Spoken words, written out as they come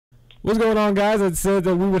What's going on, guys? I said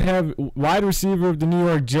that we would have wide receiver of the New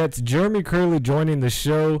York Jets, Jeremy Kerley, joining the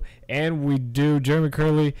show, and we do. Jeremy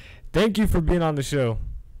Kerley, thank you for being on the show.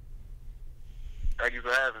 Thank you for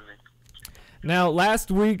having me. Now, last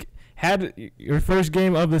week had your first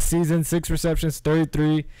game of the season, 6 receptions,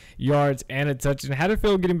 33 yards, and a touchdown. How did it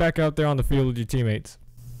feel getting back out there on the field with your teammates?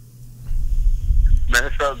 Man,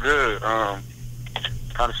 it felt good. Kind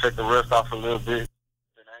of shake the rust off a little bit.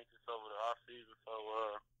 Been anxious over the off season, so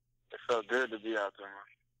it felt good to be out there,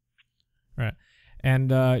 man. Right.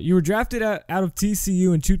 And you were drafted out of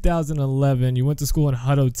TCU in 2011. You went to school in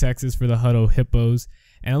Hutto, Texas for the Hutto Hippos.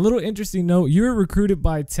 And a little interesting note, you were recruited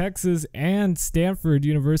by Texas and Stanford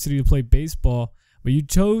University to play baseball, but you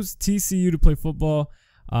chose TCU to play football,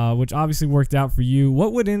 which obviously worked out for you.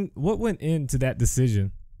 What went into that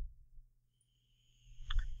decision?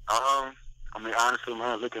 I mean, honestly,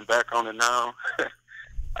 man, looking back on it now,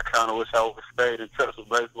 I kind of wish I would have stayed in touch with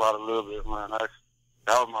baseball a little bit, man. That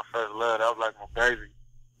was my first love. That was like my baby.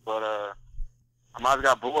 But I might have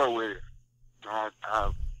got bored with it.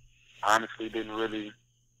 I honestly didn't really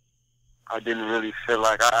feel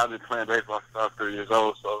like I've been playing baseball since I was 3 years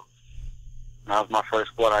old, so that was my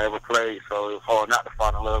first sport I ever played, so it was hard not to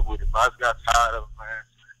fall in love with it. But I just got tired of it, man.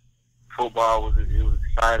 Football was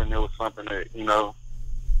exciting. It was something that,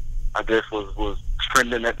 I guess was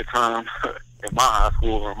trending at the time in my high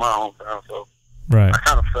school or in my hometown, so right. I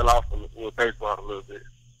kind of fell off with baseball a little bit.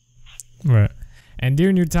 Right. And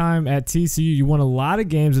during your time at TCU, you won a lot of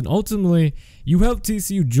games, and ultimately you helped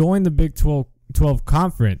TCU join the Big 12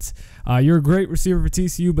 conference. You're a great receiver for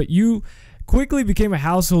TCU, but you quickly became a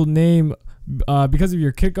household name because of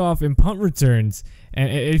your kickoff and punt returns. And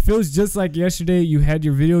it feels just like yesterday you had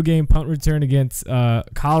your video game punt return against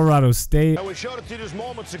Colorado State. And we showed it to you just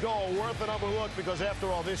moments ago. Worth another look because, after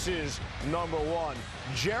all, this is number one.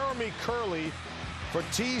 Jeremy Kerley for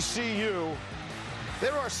TCU.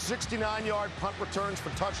 There are 69-yard punt returns for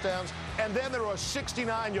touchdowns, and then there are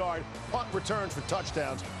 69-yard punt returns for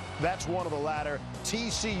touchdowns. That's one of the latter.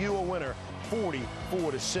 TCU a winner,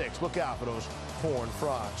 44-6. Look out for those corn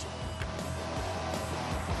frogs.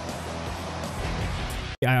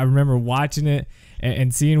 I remember watching it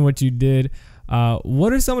and seeing what you did.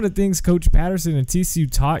 What are some of the things Coach Patterson and TCU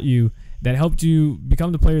taught you that helped you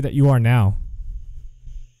become the player that you are now?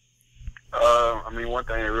 I mean, one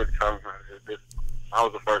thing it really taught me is this. That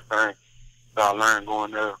was the first thing that I learned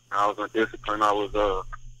going there. I was undisciplined. I was so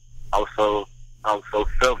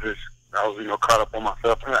selfish. I was, caught up on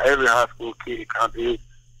myself. And every high school kid kind of is.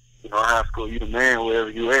 High school, you the man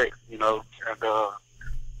wherever you at, And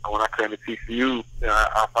when I came to TCU,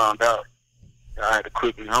 I found out that I had to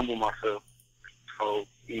quickly humble myself. So,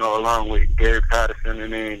 along with Gary Patterson,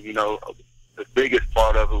 and then, the biggest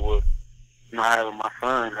part of it was, having my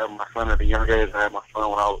son at a young age. I had my son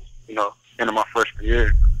when I was, into my freshman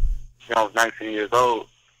year. I was 19 years old.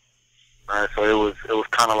 Right? So it was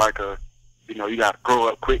kind of like a, you got to grow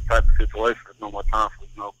up quick type of situation. There's no more time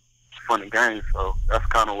for, fun and games. So that's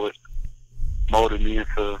kind of what molded me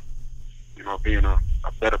into, being a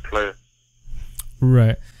better player.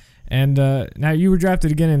 Right. And now you were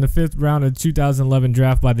drafted again in the 5th round of the 2011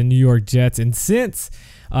 draft by the New York Jets. And since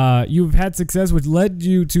you've had success, which led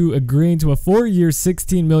you to agreeing to a 4-year,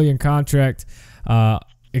 $16 million contract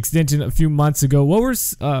extension a few months ago,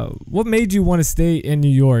 what made you want to stay in New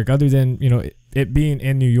York other than, it being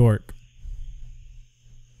in New York?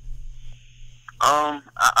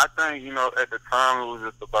 I think, at the time it was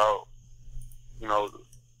just about,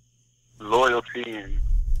 loyalty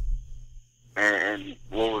and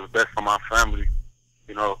what was best for my family,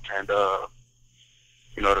 and the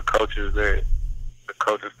coaching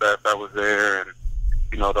staff that was there, and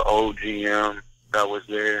the old GM that was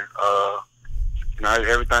there.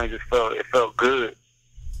 Everything just felt good,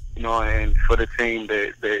 and for the team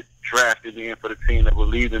that drafted me and for the team that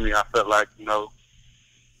believed in me, I felt like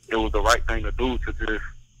it was the right thing to do to just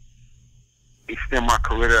extend my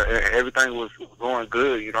career. Everything was going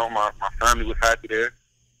good. My family was happy there.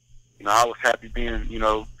 I was happy being,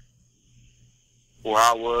 where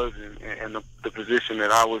I was and the position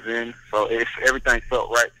that I was in. So everything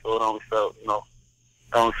felt right. So it only felt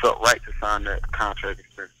right to sign that contract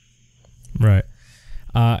extension. Right.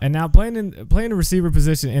 And now playing the receiver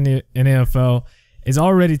position in the NFL is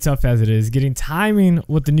already tough as it is. Getting timing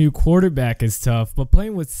with the new quarterback is tough, but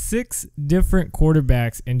playing with 6 different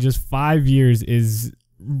quarterbacks in just 5 years is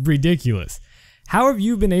ridiculous. How have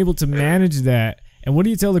you been able to manage that, and what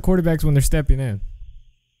do you tell the quarterbacks when they're stepping in?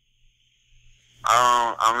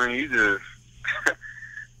 I mean,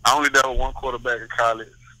 I only dealt with one quarterback in college,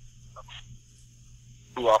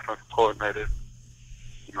 2 offensive coordinators,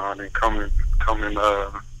 and then coming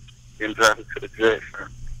getting drafted to the Jets and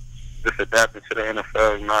just adapting to the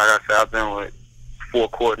NFL. You know, like I said, I've been with 4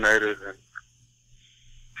 coordinators and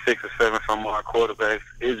 6 or 7 some more quarterbacks.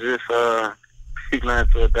 It's just you learn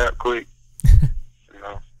to adapt quick, you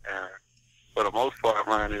know. And for the most part,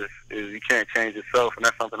 man, is you can't change yourself, and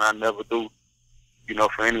that's something I never do. You know,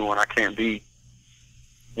 for anyone, I can't be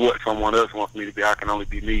what someone else wants me to be. I can only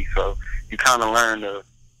be me. So you kind of learn to,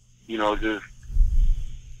 you know, just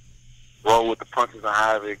roll with the punches and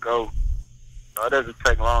however it goes. It doesn't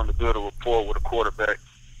take long to build a rapport with a quarterback,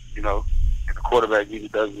 you know, and the quarterback usually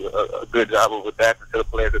does a good job of adapting to the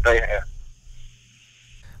players that they have.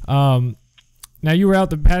 Now, you were out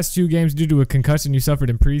the past 2 games due to a concussion you suffered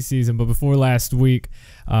in preseason, but before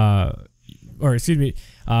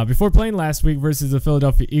playing last week versus the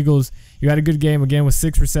Philadelphia Eagles, you had a good game again with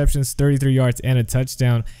 6 receptions, 33 yards, and a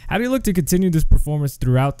touchdown. How do you look to continue this performance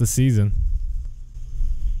throughout the season?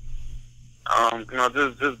 You know,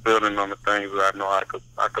 just building on the things that I know I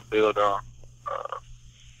could build on.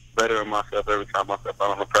 Bettering myself every time I step out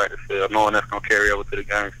on the practice field, knowing that's going to carry over to the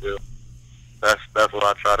game field. That's what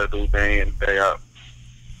I try to do day in, day out.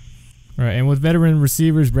 All right, and with veteran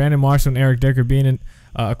receivers Brandon Marshall and Eric Decker being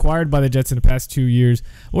acquired by the Jets in the past 2 years,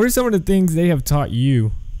 what are some of the things they have taught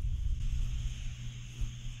you?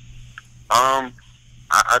 I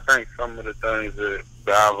think some of the things that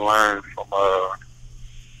I've learned from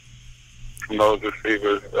those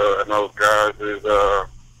receivers and those guys is, you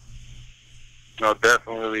know,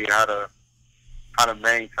 definitely how to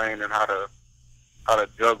maintain and how to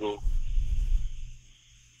juggle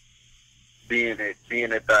being at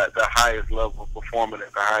the highest level, performing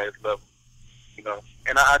at the highest level, you know.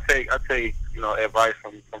 And I take you know, advice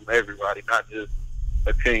from everybody, not just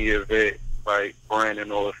a 10-year vet like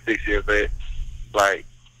Brandon or a 6-year vet like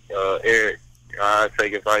Eric. You know, I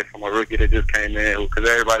take advice from a rookie that just came in, because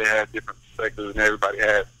everybody has different perspectives and everybody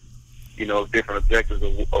has, you know, different objectives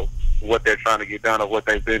of what they're trying to get done or what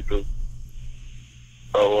they've been through.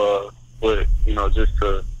 So, but you know, just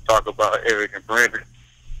to talk about Eric and Brandon,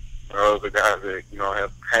 those are guys that, you know,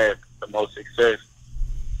 have had the most success,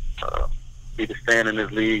 either staying in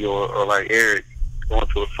this league or like Eric, going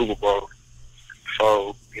to a Super Bowl.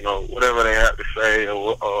 So, you know, whatever they have to say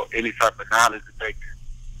or any type of knowledge that they can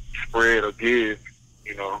spread or give,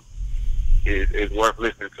 you know, is worth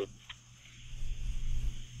listening to.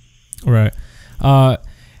 Right.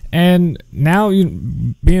 And now,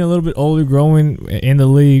 you being a little bit older, growing in the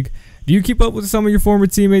league, do you keep up with some of your former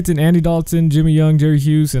teammates in Andy Dalton, Jimmy Young, Jerry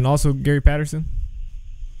Hughes, and also Gary Patterson?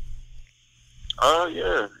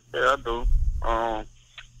 Yeah, I do.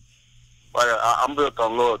 Like I'm built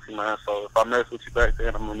on loyalty, man. So if I mess with you back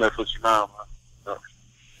then, I'm gonna mess with you now, man.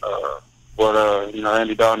 But you know,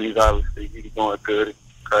 Andy Dalton, he's doing good.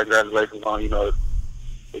 Congratulations on, you know,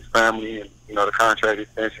 his family and, you know, the contract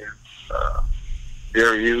extension.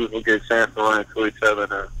 Jerry Hughes will get a chance to run into each other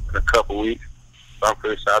in a couple weeks. So I'm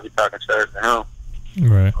pretty sure I'll be talking trash to him.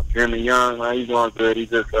 Right. Jimmy Young, man, he's doing good. He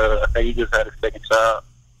just, I think he just had his 2nd child.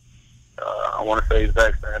 I want to say he's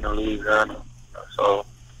vaccinated in Louisiana. So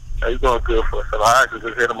he's doing good for us. So I actually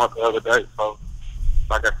just hit him up the other day. So,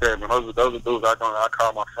 like I said, man, those are dudes I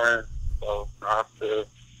call my friends. So I still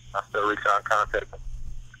reach out and contact them.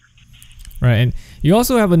 Right, and you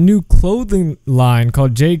also have a new clothing line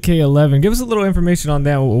called JK11. Give us a little information on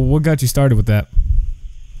that. What got you started with that?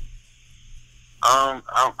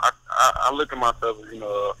 I look at myself as, you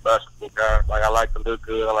know, a fashionable guy. Like, I like to look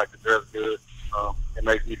good. I like to dress good. It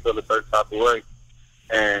makes me feel a certain type of way.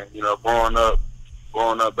 And, you know, growing up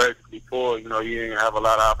basically poor, you know, you didn't have a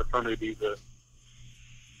lot of opportunity to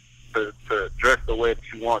dress the way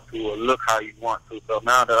that you want to or look how you want to. So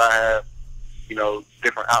now that I have, you know,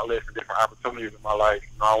 different outlets and different opportunities in my life,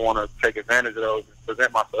 you know, I want to take advantage of those and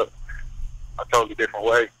present myself a totally different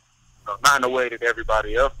way. You know, not in the way that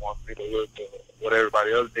everybody else wants me to look, or what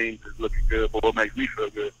everybody else deems is looking good, but what makes me feel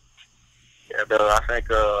good. And I think,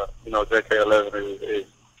 you know, JK11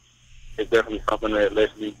 is definitely something that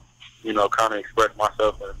lets me, you know, kind of express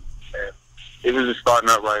myself, and it is just starting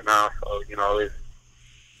up right now, so, you know,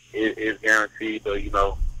 it's guaranteed to, you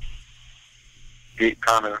know, get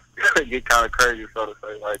kind of crazy, so to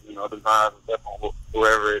say, like, you know, designs and stuff on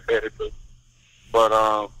whoever it's headed to. But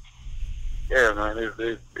yeah, man,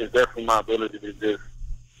 it's definitely my ability to just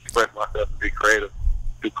express myself and be creative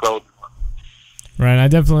through clothing. Right, I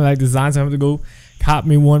definitely like designs. I'm going to go cop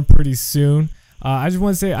me one pretty soon. I just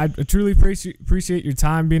want to say I truly appreciate your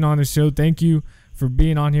time being on the show. Thank you for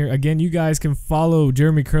being on here. Again, you guys can follow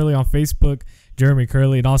Jeremy Kerley on Facebook, Jeremy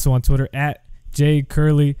Kerley, and also on Twitter at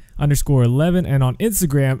jkerley_11, and on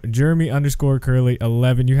Instagram,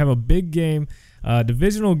 Jeremy_Kerley11. You have a big game,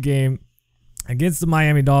 divisional game against the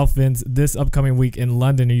Miami Dolphins this upcoming week in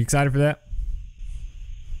London. Are you excited for that?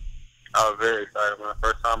 I was very excited, man.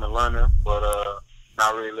 First time in London, but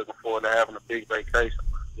not really looking forward to having a big vacation.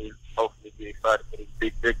 We hopefully be excited for this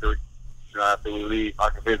big victory. After we leave, I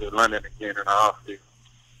can visit London again in the offseason.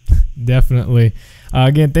 Definitely.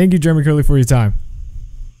 Again, thank you, Jeremy Kerley, for your time.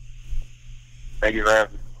 Thank you for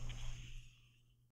having me.